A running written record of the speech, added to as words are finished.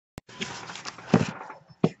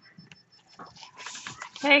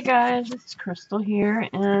Hey guys, it's Crystal here,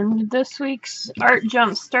 and this week's art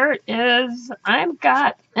jumpstart is I've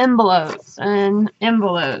got envelopes and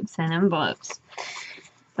envelopes and envelopes.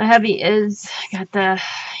 My hubby is got the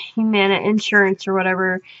Humana insurance or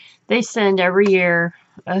whatever. They send every year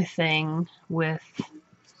a thing with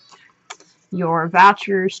your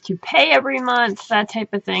vouchers to pay every month, that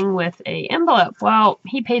type of thing, with a envelope. Well,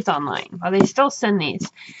 he pays online, but they still send these.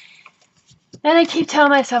 And I keep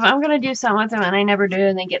telling myself I'm going to do something with them, and I never do,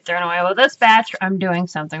 and they get thrown away. Well, this batch I'm doing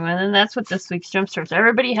something with, and that's what this week's jump starts.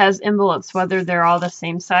 Everybody has envelopes, whether they're all the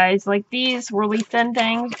same size, like these really thin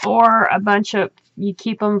things, or a bunch of, you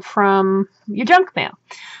keep them from your junk mail.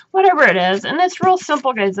 Whatever it is. And it's real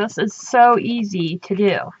simple, guys. This is so easy to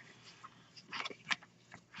do.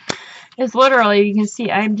 It's literally, you can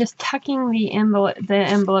see, I'm just tucking the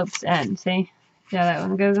envelopes in. See? Yeah, that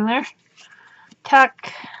one goes in there.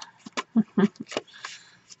 Tuck.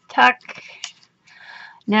 Tuck.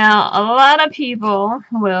 Now, a lot of people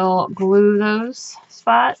will glue those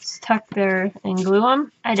spots, tuck there and glue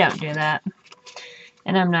them. I don't do that.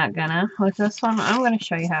 And I'm not gonna with this one. I'm gonna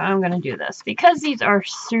show you how I'm gonna do this. Because these are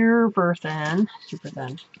super thin. Super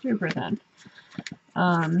thin. Super thin.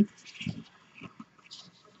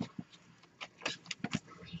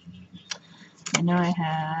 I know I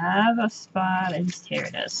have a spot. Here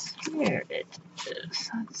it is. Here it is.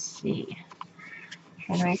 Let's see.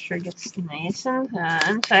 Trying to make sure it gets nice and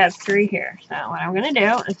thin. So I have 3 here. So what I'm going to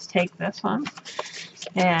do is take this one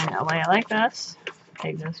and lay it like this.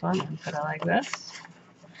 Take this one and put it like this.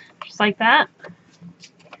 Just like that.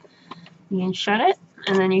 You can shut it.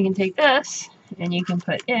 And then you can take this and you can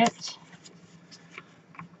put it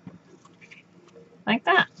like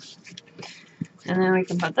that. And then we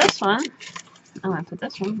can put this one. I'm going to put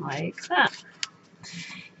this one like that.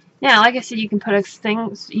 Now, like I said, you can put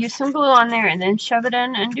use some glue on there and then shove it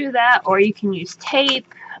in and do that, or you can use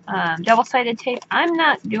tape, double-sided tape. I'm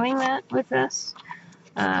not doing that with this.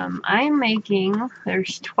 I'm making,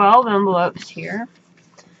 there's 12 envelopes here,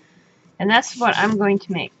 and that's what I'm going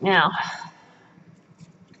to make. Now,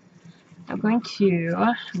 I'm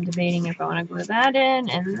debating if I want to glue that in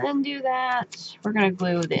and then do that. We're going to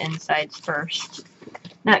glue the insides first.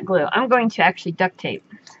 Not glue. I'm going to actually duct tape.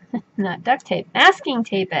 Not duct tape. Masking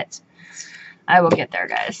tape it. I will get there,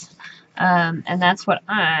 guys. And that's what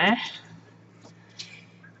Now,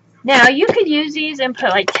 you could use these and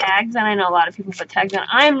put like tags on. I know a lot of people put tags on.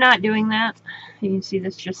 I'm not doing that. You can see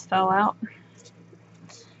this just fell out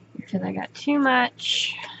because I got too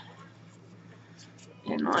much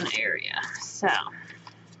in one area. So,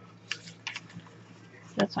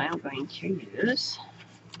 that's why I'm going to use.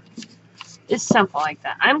 It's simple like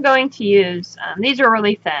that. I'm going to use, these are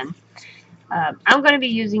really thin. I'm going to be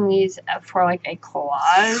using these for like a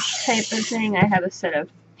collage type of thing. I have a set of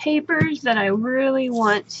papers that I really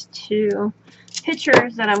want to,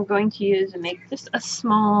 pictures that I'm going to use and make just a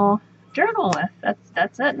small journal with.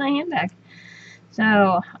 That's it in my handbag.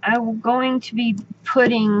 So I'm going to be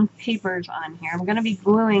putting papers on here. I'm going to be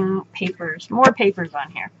gluing papers, more papers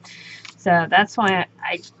on here. So that's why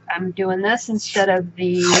I'm doing this instead of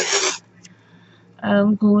the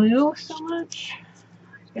glue so much.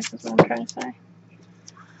 I guess that's what I'm trying to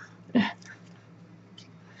say.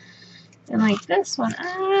 And like this one,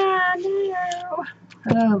 no.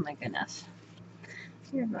 Oh my goodness.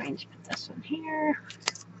 You're going to put this one here,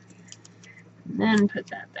 and then put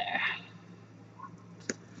that there.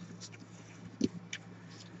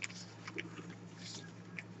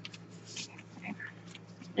 Okay.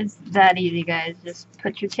 It's that easy, guys. Just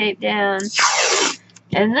put your tape down,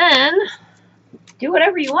 and then do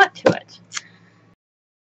whatever you want to it.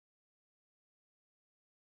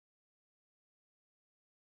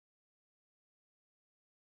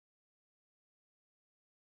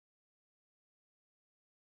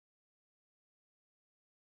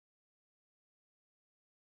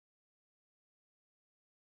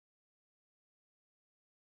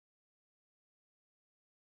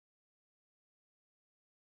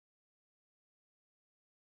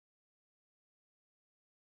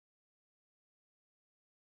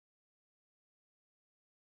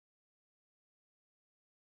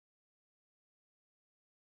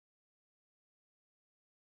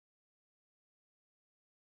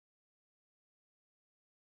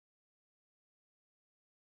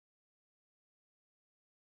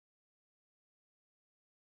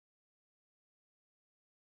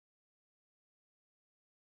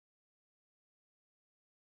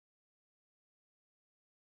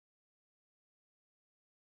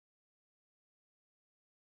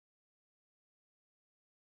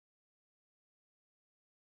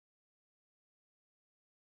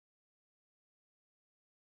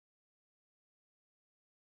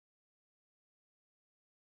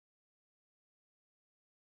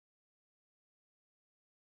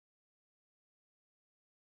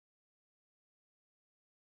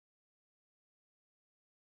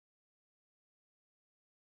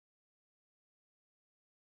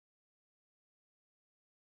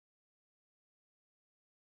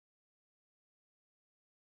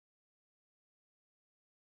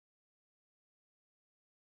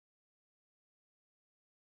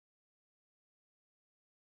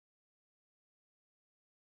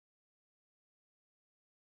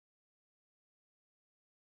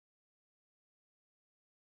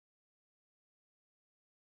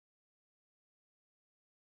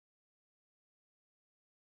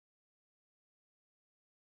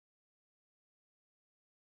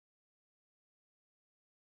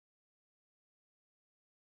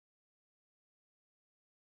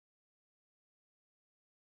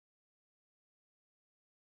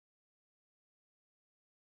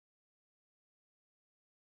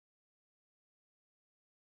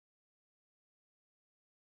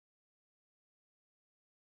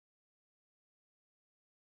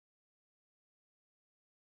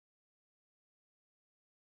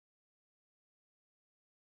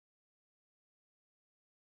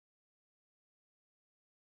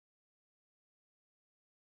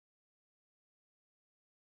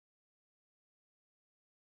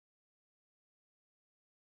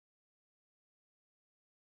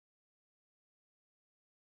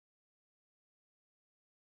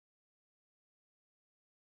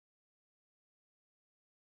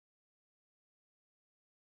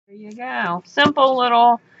 There you go. Simple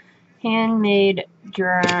little handmade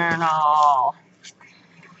journal.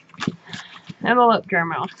 Envelope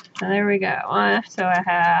journal. So there we go. So I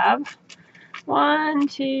have 1,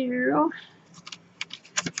 2,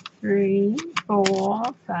 3, 4,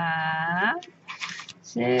 5,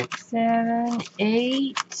 6, 7,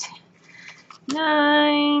 8,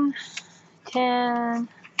 9, 10,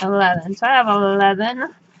 11. So I have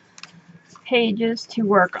 11 pages to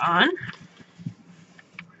work on.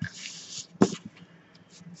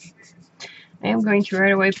 I am going to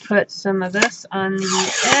right away put some of this on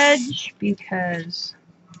the edge because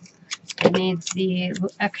it needs the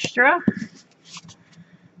extra.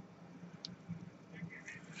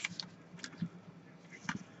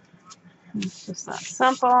 It's just that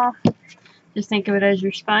simple. Just think of it as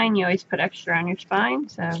your spine. You always put extra on your spine,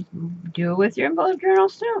 so do it with your envelope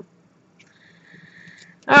journals too.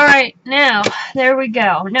 Alright, now, there we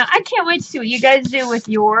go. Now, I can't wait to see what you guys do with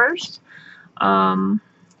yours.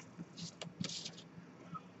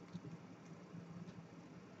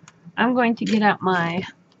 I'm going to get out my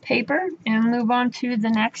paper and move on to the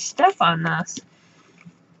next step on this.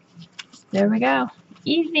 There we go.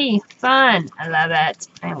 Easy, fun. I love it.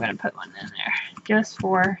 I'm going to put one in there just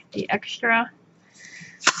for the extra.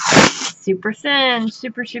 Super thin,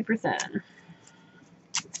 super, super thin.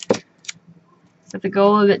 But the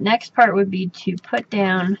goal of the next part would be to put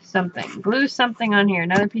down something. Glue something on here.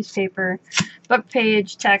 Another piece of paper, book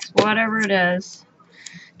page, text, whatever it is,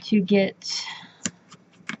 to get...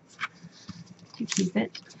 to keep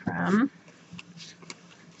it from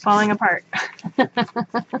falling apart.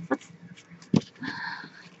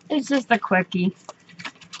 It's just a quickie,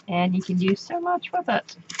 and you can do so much with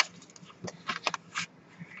it.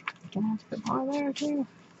 Gonna have to put more there too.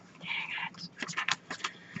 Dang it.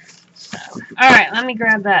 So, alright, let me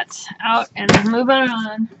grab that out and move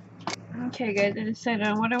on. Okay guys, I decided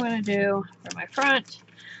on what I'm going to do for my front.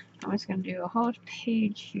 I'm just going to do a whole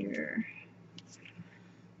page here.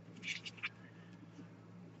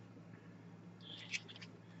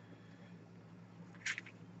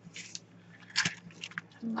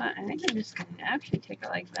 I think I'm just going to actually take it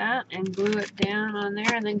like that and glue it down on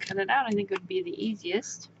there and then cut it out. I think it would be the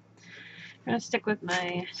easiest. I'm going to stick with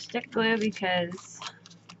my stick glue because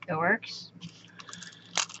it works.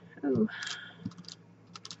 Ooh.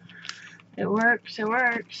 It works, it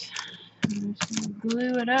works. I'm just going to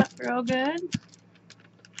glue it up real good.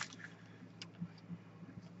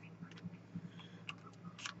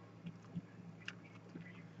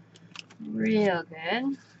 Real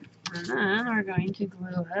good. And then we're going to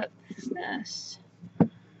glue up this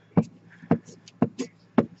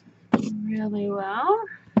really well.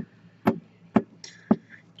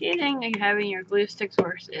 The thing that having your glue sticks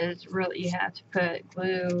works is really you have to put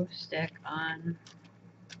glue stick on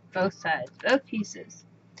both sides, both pieces.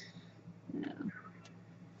 Yeah.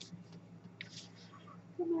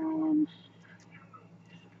 Come on.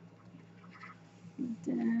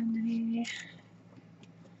 Identity.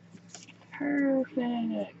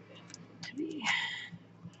 Perfect. To be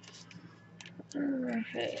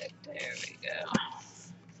perfect. There we go.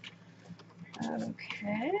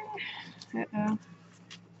 Okay. Uh-oh.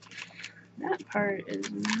 That part is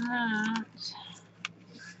not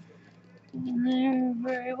in there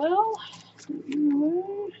very well.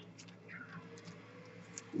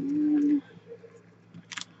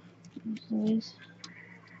 These.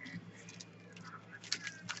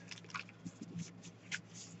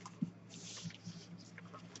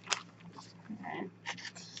 Okay.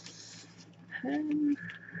 The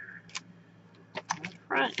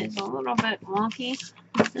front is a little bit wonky.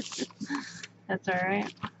 That's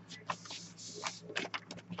alright.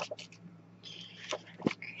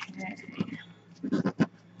 Okay.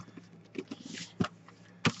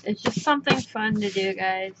 It's just something fun to do,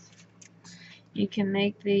 guys. You can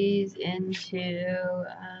make these into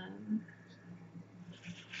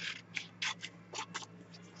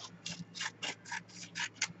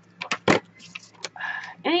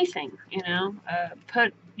anything, you know.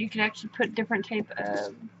 You can actually put different type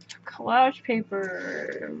of collage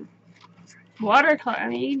paper, watercolor. I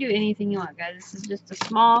mean, you can do anything you want, guys. This is just a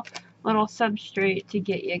small little substrate to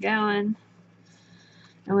get you going.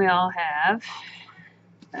 And we all have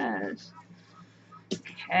those.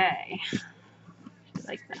 Okay.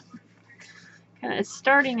 Like that. Kind of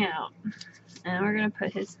starting out. And we're going to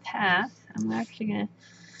put his path. I'm actually going to,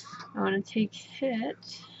 I want to take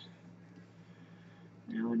it.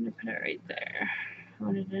 And I want to put it right there. I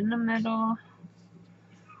want it in the middle.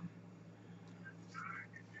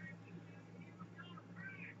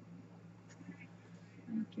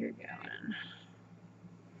 Like you're going.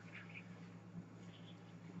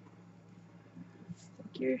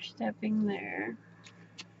 you're stepping there.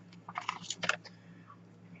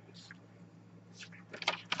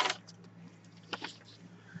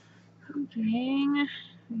 Hoping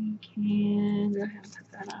we can go ahead and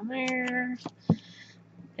put that on there.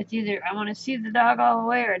 It's either I want to see the dog all the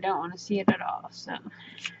way or I don't want to see it at all. So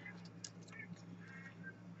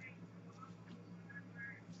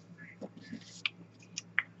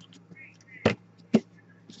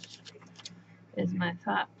is my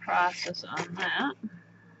thought process on that.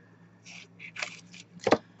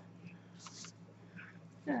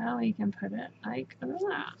 So we can put it like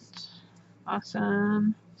that.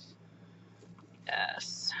 Awesome.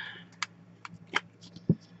 Yes.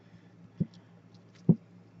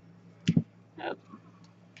 Oh.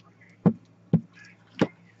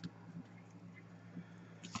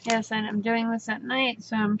 Yes, and I'm doing this at night,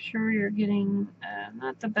 so I'm sure you're getting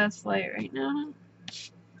not the best light right now.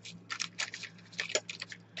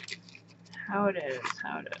 How it is,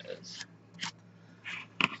 how it is.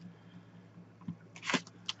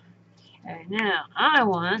 Okay, now I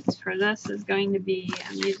want, for this is going to be,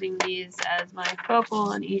 I'm using these as my focal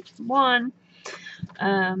on each one,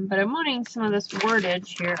 but I'm wanting some of this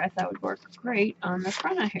wordage here I thought would work great on the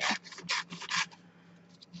front of here.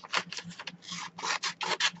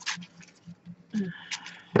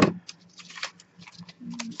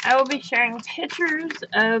 I will be sharing pictures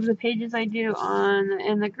of the pages I do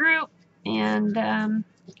in the group, and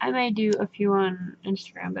I may do a few on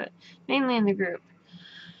Instagram, but mainly in the group.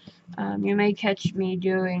 You may catch me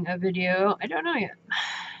doing a video. I don't know yet.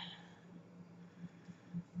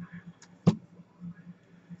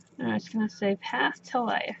 I'm just going to say Path to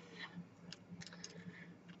Life.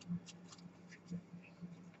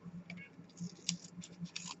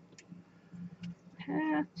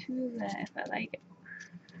 Path to Life. I like it.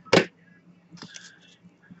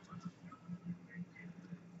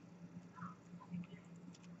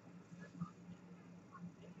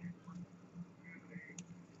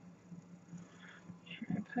 Should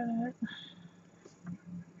I put it?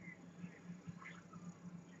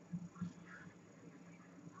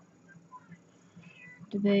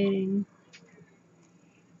 Debating.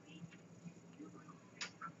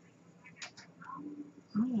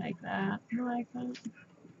 I like that. I like that.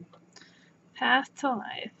 Path to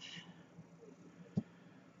Life.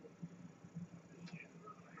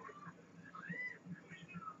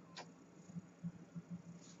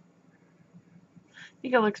 I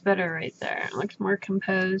think it looks better right there. It looks more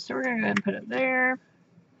composed. So we're going to go ahead and put it there.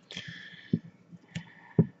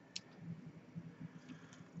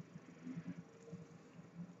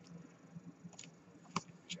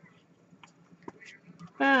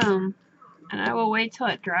 Boom. And I will wait till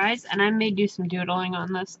it dries, and I may do some doodling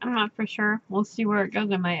on this. I'm not for sure. We'll see where it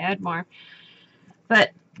goes. I might add more. But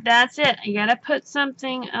that's it. You gotta put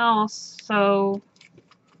something else, so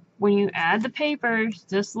when you add the papers,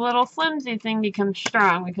 this little flimsy thing becomes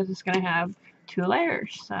strong because it's gonna have 2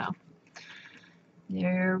 layers. So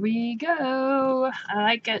there we go. I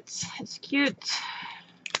like it. It's cute.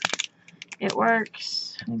 It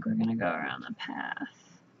works. I think we're gonna go around the path.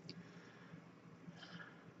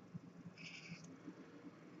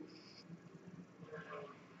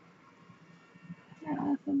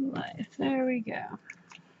 Path of Life. There we go.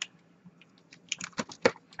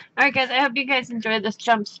 Alright guys, I hope you guys enjoyed this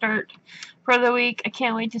jump start for the week. I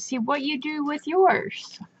can't wait to see what you do with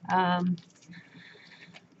yours. I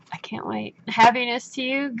can't wait. Happiness to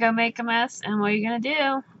you. Go make a mess. And what are you going to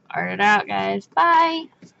do? Art it out, guys. Bye.